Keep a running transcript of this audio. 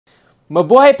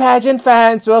Mabuhay pageant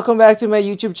fans! Welcome back to my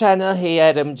YouTube channel. Hey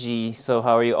Adam G. So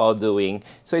how are you all doing?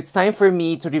 So it's time for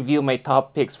me to review my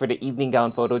top picks for the evening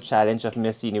gown photo challenge of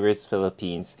Miss Universe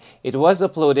Philippines. It was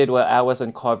uploaded while I was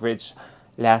on coverage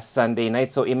last Sunday night.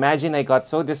 So imagine I got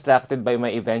so distracted by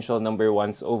my eventual number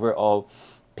one's overall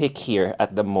pick here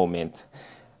at the moment.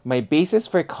 My basis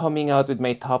for coming out with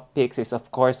my top picks is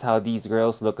of course how these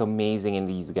girls look amazing in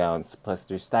these gowns, plus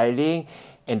their styling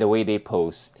and the way they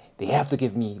pose. They have to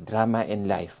give me drama and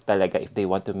life talaga if they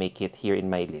want to make it here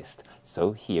in my list.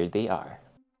 So here they are.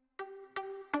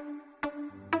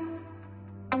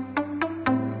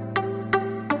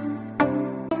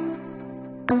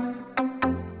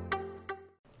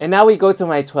 And now we go to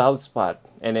my 12th spot,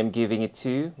 and I'm giving it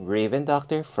to Raven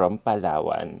Doctor from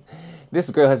Palawan. This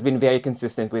girl has been very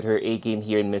consistent with her A game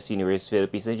here in Miss Universe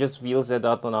Philippines. It just feels that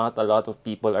not a lot of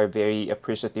people are very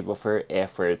appreciative of her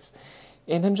efforts.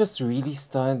 And I'm just really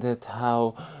stunned at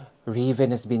how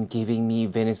Raven has been giving me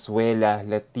Venezuela,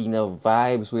 Latina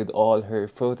vibes with all her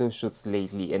photo shoots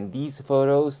lately. And these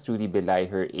photos truly belie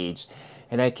her age.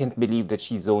 And I can't believe that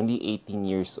she's only 18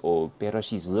 years old, pero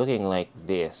she's looking like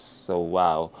this. So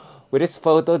wow. With this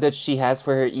photo that she has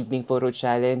for her evening photo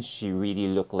challenge, she really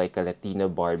looked like a Latina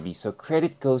Barbie. So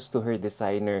credit goes to her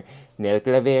designer, Nel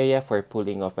Claveria, for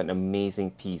pulling off an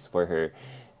amazing piece for her.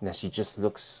 Now she just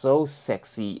looks so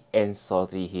sexy and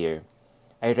sultry here.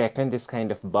 I reckon this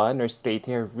kind of bun or straight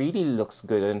hair really looks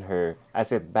good on her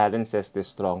as it balances this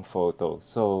strong photo.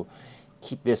 So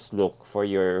keep this look for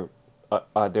your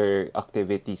other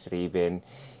activities, Raven.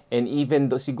 And even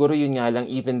though, siguro yun nga lang,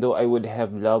 even though I would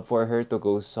have loved for her to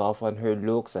go soft on her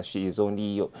looks as she is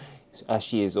only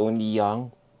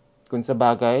young, kung sa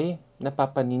bagay,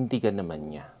 napapanindigan naman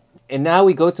niya. And now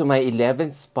we go to my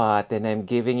 11th spot, and I'm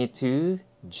giving it to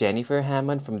Jennifer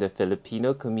Hammond from the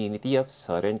Filipino community of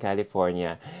Southern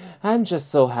California. I'm just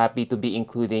so happy to be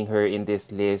including her in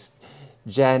this list.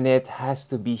 Janet has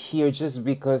to be here just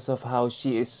because of how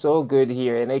she is so good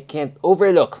here, and I can't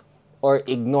overlook or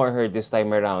ignore her this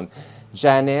time around.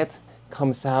 Janet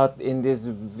comes out in this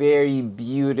very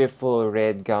beautiful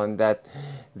red gown that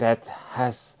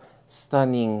has a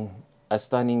stunning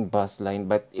bust line,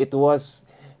 but it was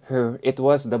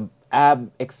the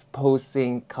ab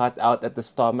exposing cut out at the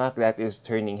stomach that is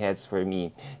turning heads for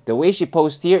me. The way she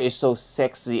posed here is so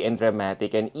sexy and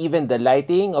dramatic, and even the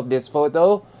lighting of this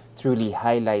photo truly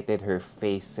highlighted her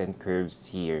face and curves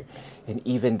here. And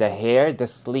even the hair, the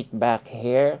sleek back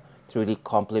hair, truly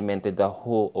complemented the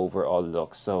whole overall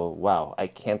look. So wow, I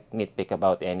can't nitpick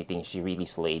about anything. She really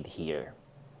slayed here.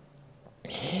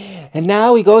 And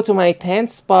now we go to my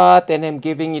 10th spot, and I'm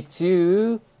giving it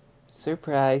to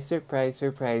surprise, surprise,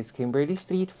 surprise, Kimberly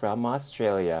Street from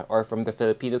Australia, or from the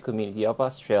Filipino community of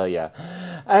Australia.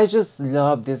 I just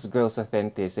love this girl's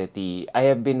authenticity. I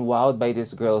have been wowed by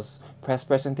this girl's press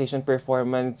presentation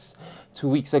performance 2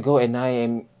 weeks ago, and I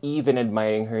am even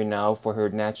admiring her now for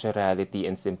her naturality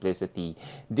and simplicity.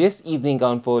 This evening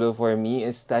gown photo for me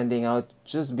is standing out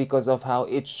just because of how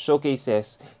it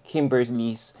showcases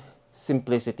Kimberly's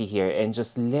simplicity here and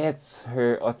just lets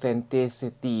her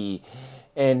authenticity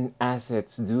and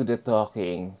assets do the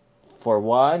talking. For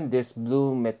one, this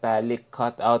blue metallic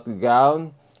cutout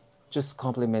gown just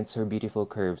complements her beautiful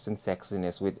curves and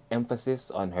sexiness with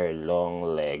emphasis on her long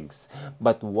legs.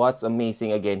 But what's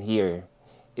amazing again here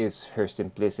is her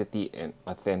simplicity and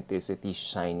authenticity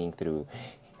shining through.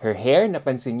 Her hair,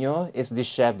 napansin nyo, is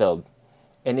disheveled.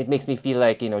 And it makes me feel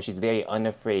like, she's very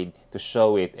unafraid to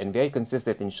show it and very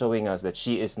consistent in showing us that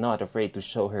she is not afraid to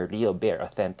show her real, bare,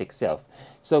 authentic self.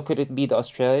 So could it be the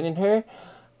Australian in her?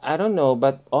 I don't know,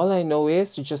 but all I know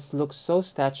is she just looks so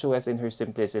statuesque in her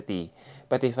simplicity.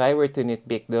 But if I were to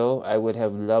nitpick though, I would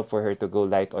have loved for her to go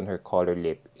light on her collar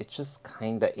lip. It just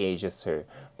kinda ages her.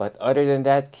 But other than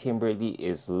that, Kimberly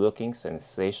is looking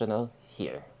sensational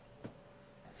here.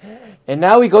 And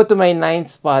now we go to my 9th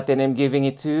spot, and I'm giving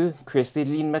it to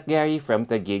Christine McGarry from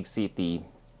Taguig City.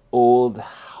 Old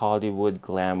Hollywood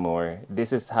glamour.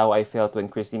 This is how I felt when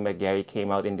Christine McGarry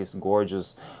came out in this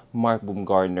gorgeous Mark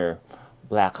Baumgartner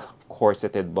black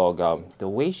corseted ball gown. The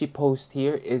way she posed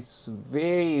here is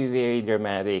very, very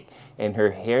dramatic, and her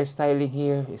hairstyling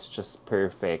here is just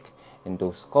perfect. And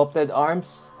those sculpted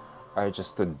arms are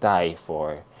just to die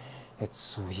for. It's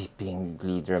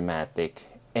sweepingly dramatic.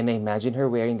 And I imagine her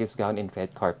wearing this gown in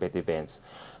red carpet events.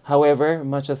 However,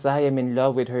 much as I am in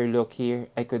love with her look here,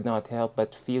 I could not help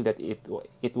but feel that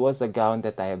it was a gown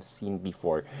that I have seen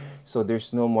before. So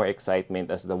there's no more excitement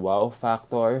as the wow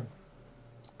factor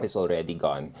is already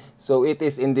gone. So it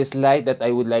is in this light that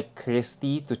I would like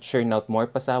Christy to churn out more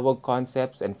pasawag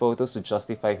concepts and photos to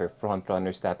justify her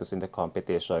frontrunner status in the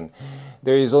competition.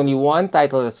 There is only one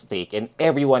title at stake and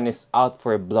everyone is out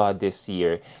for blood this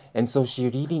year. And so she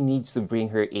really needs to bring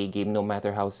her A game no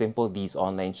matter how simple these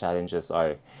online challenges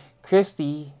are.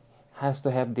 Christy has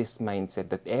to have this mindset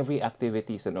that every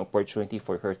activity is an opportunity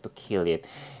for her to kill it.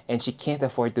 And she can't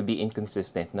afford to be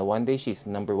inconsistent. Now, one day she's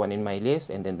number one in my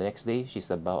list, and then the next day she's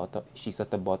at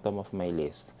the bottom of my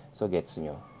list. So gets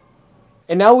nyo.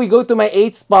 And now we go to my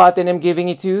 8th spot, and I'm giving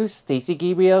it to Stacy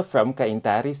Gabriel from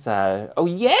Cainta Rizal. Oh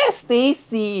yes,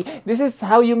 Stacy! This is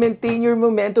how you maintain your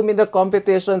momentum in the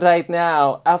competition right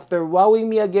now. After wowing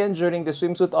me again during the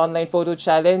swimsuit online photo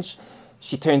challenge,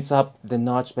 she turns up the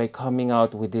notch by coming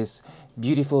out with this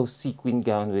beautiful sequin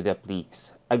gown with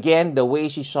appliques. Again, the way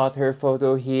she shot her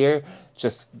photo here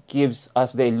just gives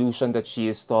us the illusion that she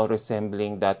is tall,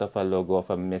 resembling that of a logo of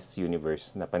a Miss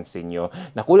Universe. Napansin nyo?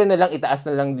 Nakulang na lang, itaas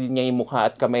na lang din niya yung mukha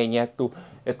at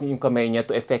yung kamay niya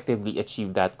to effectively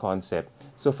achieve that concept.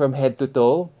 So from head to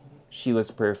toe, she was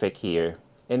perfect here.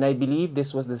 And I believe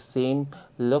this was the same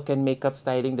look and makeup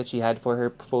styling that she had for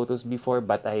her photos before,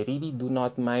 but I really do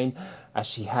not mind as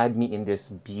she had me in this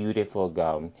beautiful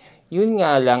gown. Yun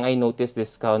nga lang, I noticed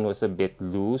this gown was a bit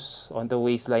loose on the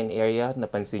waistline area.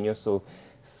 Napansin nyo, so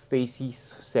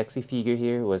Stacy's sexy figure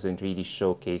here wasn't really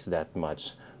showcased that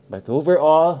much. But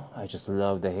overall, I just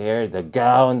love the hair, the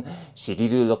gown. She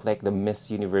really looked like the Miss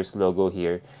Universe logo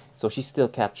here. So she still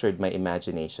captured my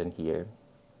imagination here.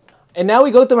 And now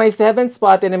we go to my 7th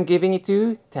spot and I'm giving it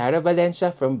to Tara Valencia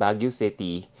from Baguio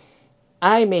City.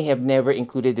 I may have never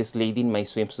included this lady in my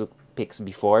swimsuit pics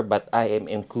before, but I am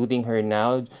including her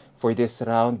now for this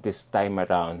round this time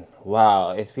around.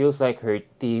 Wow, it feels like her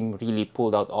team really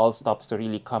pulled out all stops to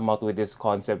really come out with this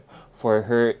concept for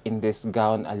her in this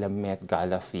gown a la Met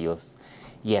Gala feels.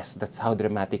 Yes, that's how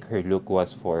dramatic her look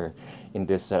was for in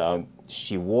this round.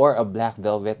 She wore a black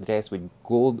velvet dress with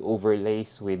gold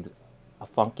overlays with a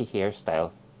funky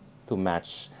hairstyle to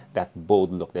match that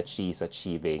bold look that she's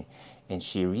achieving. And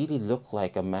she really looked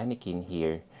like a mannequin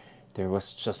here. There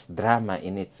was just drama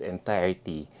in its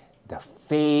entirety. The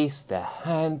face, the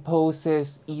hand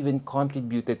poses even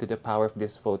contributed to the power of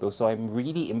this photo. So I'm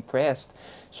really impressed.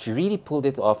 She really pulled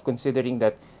it off considering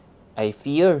that I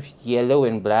feel yellow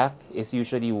and black is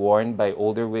usually worn by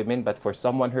older women, but for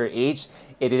someone her age,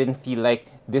 it didn't feel like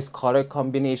this color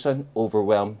combination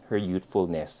overwhelmed her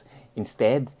youthfulness.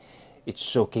 Instead, it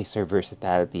showcased her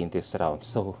versatility in this round.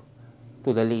 So,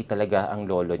 tulali talaga ang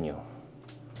lolo nyo.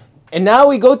 And now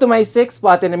we go to my 6th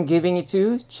spot and I'm giving it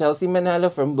to Chelsea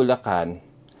Manalo from Bulacan.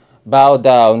 Bow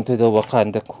down to the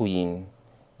Wakanda Queen.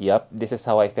 Yup, this is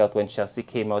how I felt when Chelsea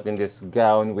came out in this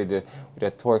gown with a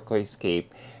turquoise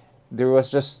cape. There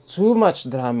was just too much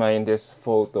drama in this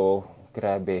photo.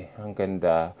 Grabe, ang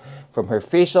ganda. From her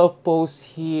facial pose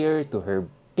here to her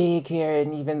big hair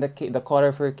and even the color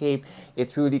of her cape,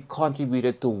 it really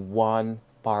contributed to one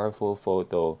powerful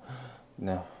photo.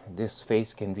 Now, this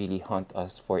face can really haunt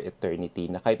us for eternity.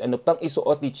 Na kahit ano pang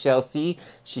isuot ni Chelsea,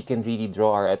 she can really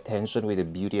draw our attention with the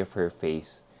beauty of her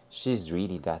face. She's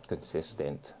really that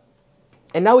consistent.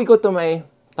 And now we go to my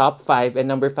top 5, and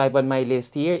number 5 on my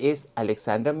list here is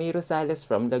Alexandra May Rosales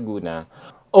from Laguna.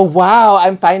 Oh wow,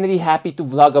 I'm finally happy to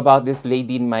vlog about this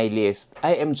lady in my list.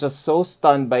 I am just so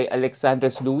stunned by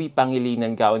Alexandra's Louis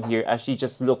Pangilinan gown here as she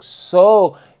just looks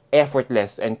so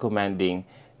effortless and commanding.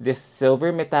 This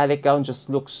silver metallic gown just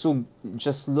looks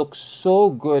so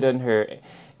good on her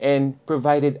and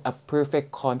provided a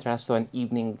perfect contrast to an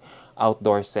evening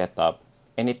outdoor setup.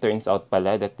 And it turns out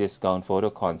pala that this gown photo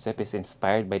concept is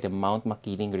inspired by the Mount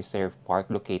Makiling Reserve Park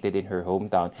located in her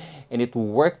hometown, and it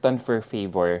worked on her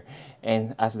favor.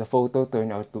 And as the photo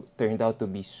turned out to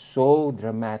be so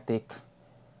dramatic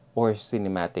or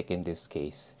cinematic in this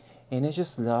case. And I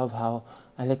just love how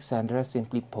Alexandra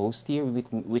simply posed here,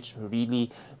 which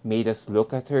really made us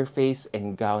look at her face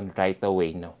and gown right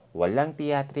away. No, walang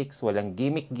theatrics, walang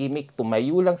gimmick-gimmick,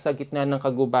 tumayo lang sa gitna ng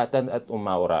kagubatan at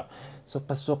umaura. So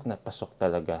pasok na pasok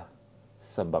talaga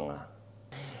sa banga.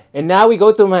 And now we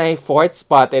go to my 4th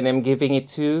spot and I'm giving it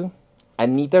to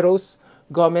Anita Rose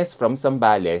Gomez from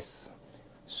Zambales.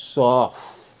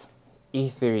 Soft,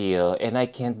 ethereal, and I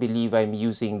can't believe I'm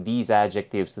using these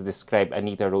adjectives to describe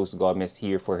Anita Rose Gomez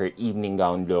here for her evening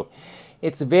gown look.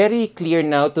 It's very clear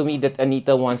now to me that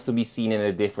Anita wants to be seen in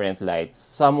a different light.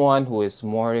 Someone who is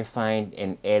more refined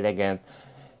and elegant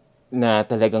na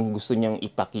talagang gusto niyang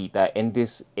ipakita. And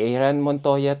this Aaron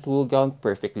Montoya tulle gown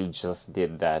perfectly just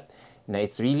did that. Na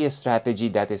it's really a strategy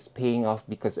that is paying off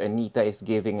because Anita is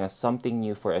giving us something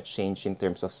new for a change in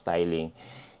terms of styling.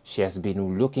 She has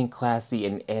been looking classy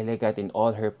and elegant in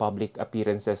all her public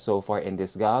appearances so far, and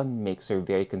this gown makes her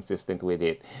very consistent with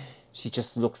it. She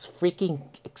just looks freaking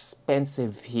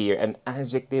expensive here, an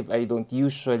adjective I don't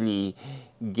usually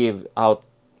give out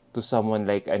to someone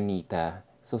like Anita.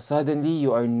 So suddenly,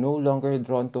 you are no longer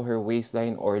drawn to her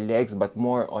waistline or legs, but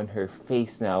more on her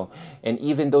face now. And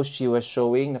even though she was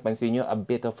showing, napansin nyo, a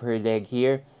bit of her leg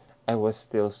here, I was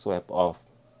still swept off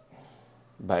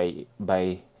by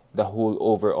the whole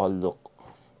overall look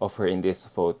of her in this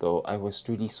photo. I was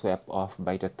really swept off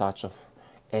by the touch of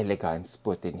elegance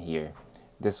put in here.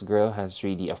 This girl has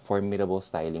really a formidable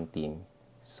styling team.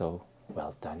 So,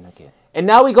 well done again. And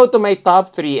now we go to my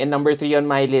top 3. And number 3 on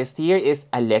my list here is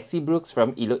Alexi Brooks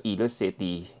from Iloilo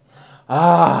City.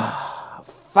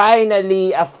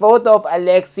 Finally, a photo of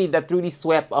Alexi that truly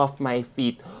swept off my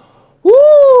feet.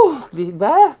 Woo!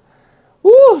 Diba?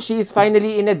 Woo! She is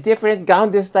finally in a different gown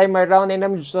this time around, and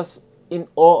I'm just in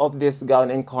awe of this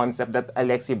gown and concept that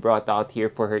Alexi brought out here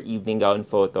for her evening gown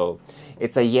photo.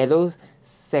 It's a yellow,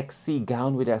 sexy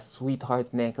gown with a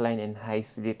sweetheart neckline and high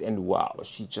slit, and wow,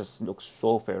 she just looks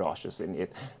so ferocious in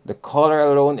it. The color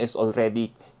alone is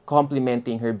already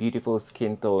complementing her beautiful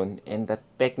skin tone, and the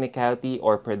technicality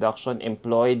or production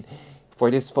employed for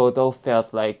this photo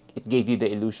felt like it gave you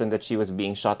the illusion that she was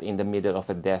being shot in the middle of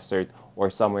a desert or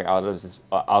somewhere out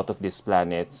of this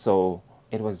planet. So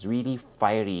it was really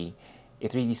fiery.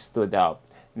 It really stood out.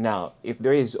 Now, if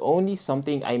there is only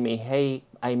something I may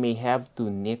have to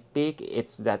nitpick,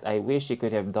 it's that I wish she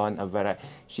could have done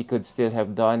she could still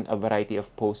have done a variety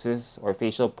of poses or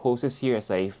facial poses here, as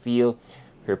I feel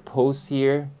her pose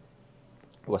here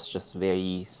was just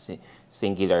very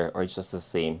singular or just the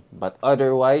same. But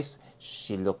otherwise,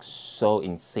 she looks so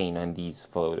insane on these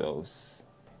photos.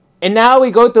 And now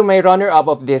we go to my runner-up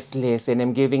of this list, and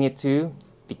I'm giving it to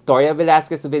Victoria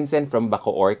Velasquez Vincent from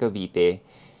Bacoor, Cavite.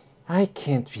 I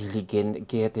can't really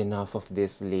get enough of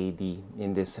this lady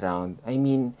in this round. I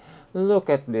mean, look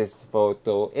at this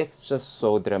photo. It's just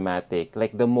so dramatic.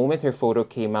 Like, the moment her photo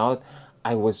came out,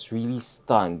 I was really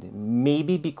stunned.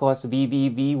 Maybe because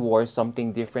VVV wore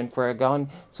something different for a gown.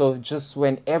 So just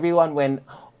when everyone went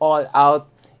all out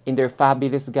in their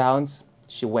fabulous gowns,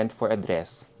 she went for a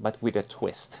dress, but with a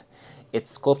twist.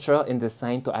 It's sculptural in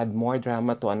design to add more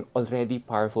drama to an already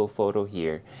powerful photo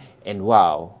here. And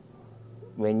wow,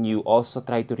 when you also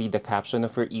try to read the caption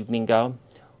of her evening gown,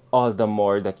 all the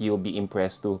more that you'll be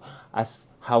impressed to as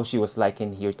how she was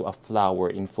likened here to a flower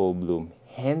in full bloom.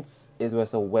 Hence, it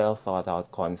was a well thought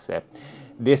out concept.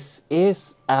 This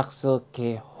is Axel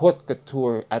K. Haute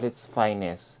Couture at its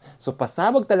finest. So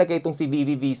pasabog talaga itong si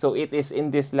VVV. So it is in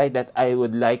this light that I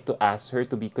would like to ask her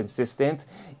to be consistent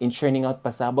in churning out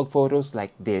pasabog photos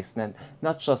like this.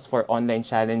 Not just for online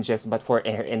challenges, but for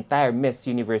her entire Miss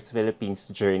Universe Philippines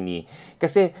journey.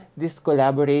 Kasi this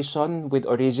collaboration with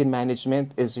Origin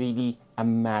Management is really a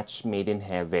match made in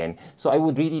heaven. So I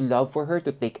would really love for her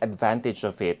to take advantage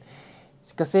of it.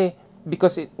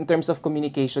 Because in terms of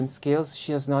communication skills,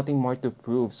 she has nothing more to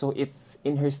prove. So it's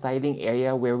in her styling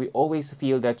area where we always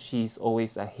feel that she's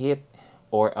always a hit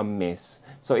or a miss.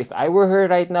 So if I were her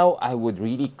right now, I would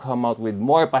really come out with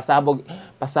more pasabog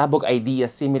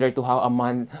ideas similar to how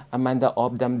Amanda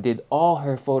Obdam did all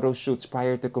her photo shoots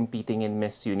prior to competing in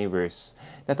Miss Universe.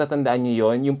 Natatandaan niyo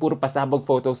yon, yung puro pasabog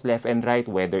photos left and right,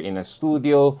 whether in a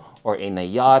studio or in a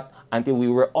yacht, until we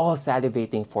were all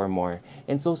salivating for more.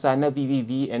 And so sana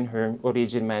VVV and her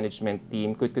Origin Management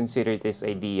team could consider this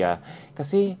idea.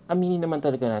 Kasi aminin naman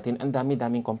talaga natin, ang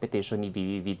dami-daming competition ni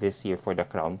VVV this year for the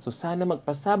crown. So sana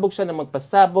magpasabog siya ng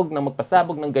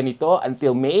magpasabog ng ganito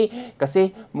until May.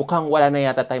 Kasi mukhang wala na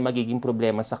yata tayo magiging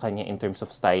problema sa kanya in terms of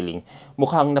styling.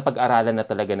 Mukhang napag-aralan na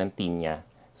talaga ng team niya.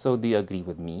 So do you agree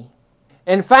with me?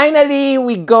 And finally,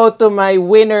 we go to my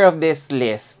winner of this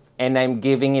list. And I'm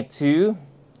giving it to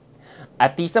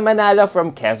Atisa Manalo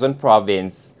from Quezon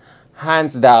Province.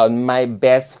 Hands down, my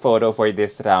best photo for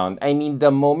this round. I mean, the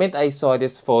moment I saw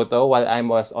this photo while I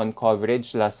was on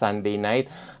coverage last Sunday night,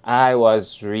 I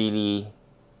was really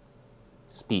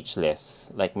speechless.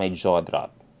 Like, my jaw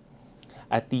dropped.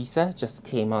 Atisa just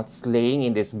came out slaying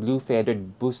in this blue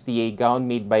feathered bustier gown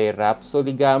made by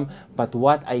Rapsoligam, but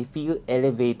what I feel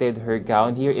elevated her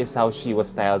gown here is how she was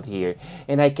styled here.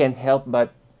 And I can't help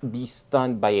but be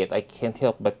stunned by it. I can't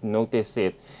help but notice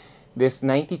it. This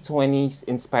 1920s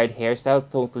inspired hairstyle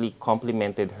totally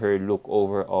complemented her look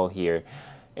overall here.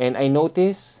 And I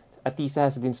noticed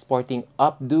Atisa has been sporting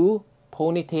updo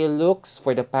ponytail looks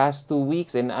for the past 2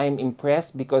 weeks, and I'm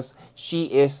impressed because she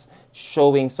is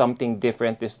showing something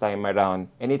different this time around.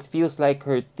 And it feels like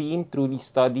her team truly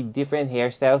studied different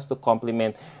hairstyles to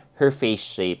complement her face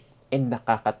shape. and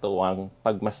nakakatuwang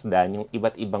pagmasdan yung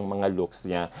iba't ibang mga looks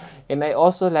niya. And I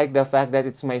also like the fact that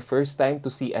it's my first time to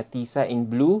see Atisa in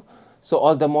blue, so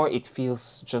all the more it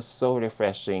feels just so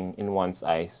refreshing in one's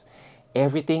eyes.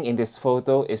 Everything in this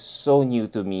photo is so new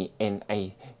to me, and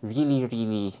I really,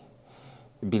 really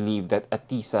believe that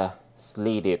Atisa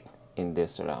slayed it in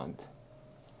this round.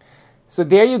 So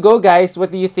there you go, guys.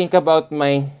 What do you think about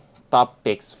my top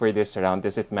picks for this round?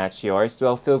 Does it match yours?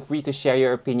 Well, feel free to share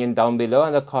your opinion down below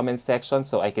in the comment section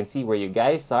so I can see where you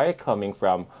guys are coming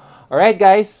from. Alright,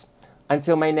 guys.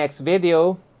 Until my next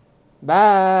video.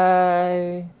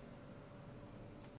 Bye!